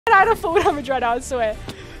out of full damage right now, I swear.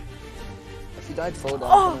 If you died full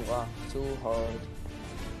damage, wow, too hard.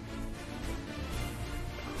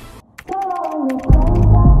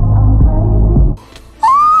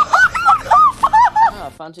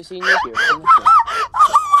 Fancy seeing you here. Oh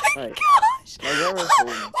my gosh! Now where is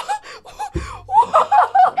home?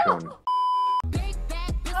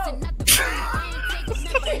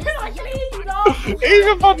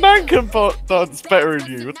 Even my man can dance better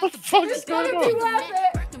than you. What the fuck is going on?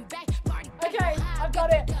 Okay, I've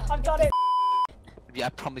got it. I've got it. Yeah, I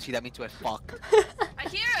promise you that means we're fucked. I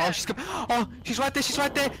hear it. Oh, she's coming. Oh, she's right there. She's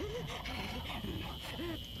right there.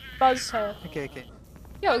 Buzz her. Okay, okay.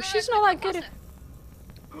 Yo, she's not that good.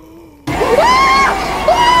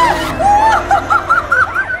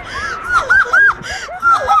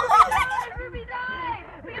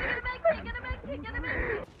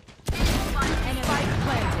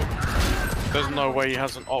 There's no way he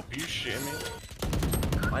has an op. You shitting me?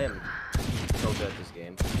 I am so good at this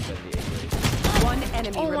game. One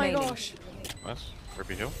enemy Oh my remaining. gosh. Nice.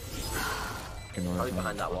 Ruby Hill. Probably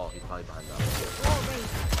behind that wall. He's probably behind that wall.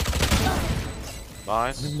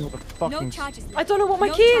 Nice. No charges. I don't know what my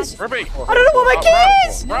key is. Ruby! I don't know what my key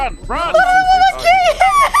is. Run! Run! I don't know what my key is.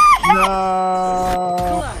 No!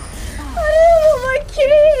 I don't know what my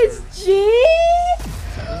key is. G?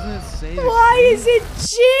 Doesn't it say Why is it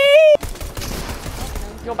G?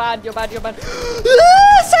 You're bad, you're bad, you're bad.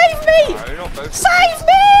 Save me! Save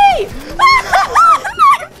me!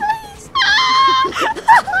 Please!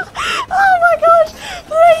 Oh my gosh!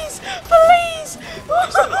 Please! Please!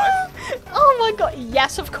 Oh my god.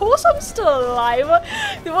 Yes, of course I'm still alive.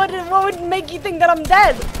 What would make you think that I'm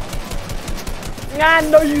dead? Ah,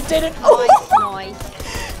 no you didn't. Nice.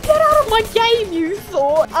 Get out of my game, you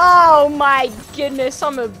thought. Oh my goodness,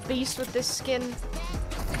 I'm a beast with this skin.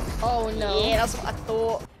 Oh no. Yeah, that's what I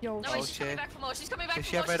thought. Yo. No, wait, she's coming back for more. She's coming back Does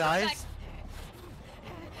for she more. have red eyes?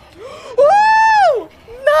 Woo!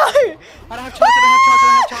 No! I don't have charge. I don't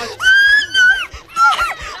have charge.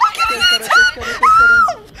 I don't have charge.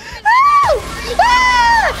 No!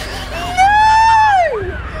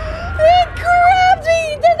 He grabbed me!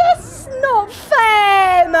 That's not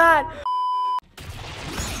fair, man!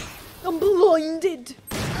 I'm blinded.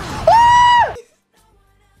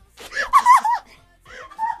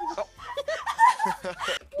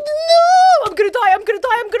 No! I'm gonna die, I'm gonna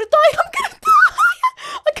die, I'm gonna die, I'm gonna die!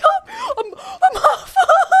 I can't! I'm half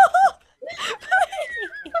up!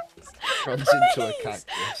 Please! Runs into a cactus.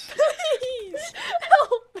 Please!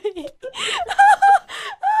 Help me!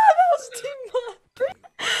 That was too much!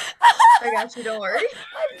 I got you, don't worry.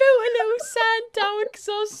 I built a little sand tower because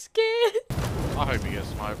I was scared. I hope he gets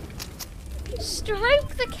sniped.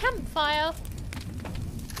 Stroke the campfire.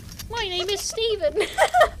 My name is Steven.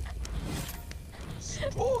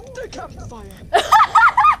 Stroke the campfire.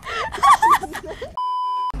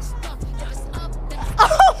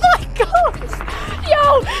 Oh my god! Yo,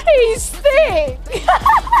 he's thick!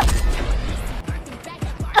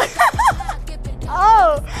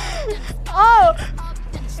 Oh! Oh!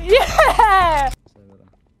 Yeah!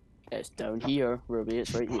 It's down here, Ruby.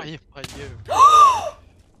 It's right here. Why you?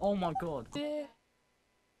 Oh my god. Did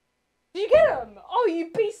you get him? Oh, you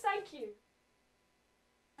beast, thank you.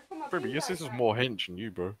 Ruby, yes, this is more hench than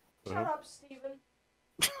you, bro. Shut up, Steven.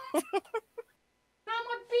 Now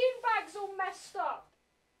my beanbag's all messed up.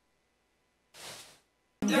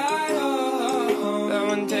 That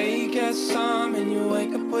one day you get some and you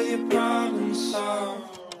wake up with your problems solved.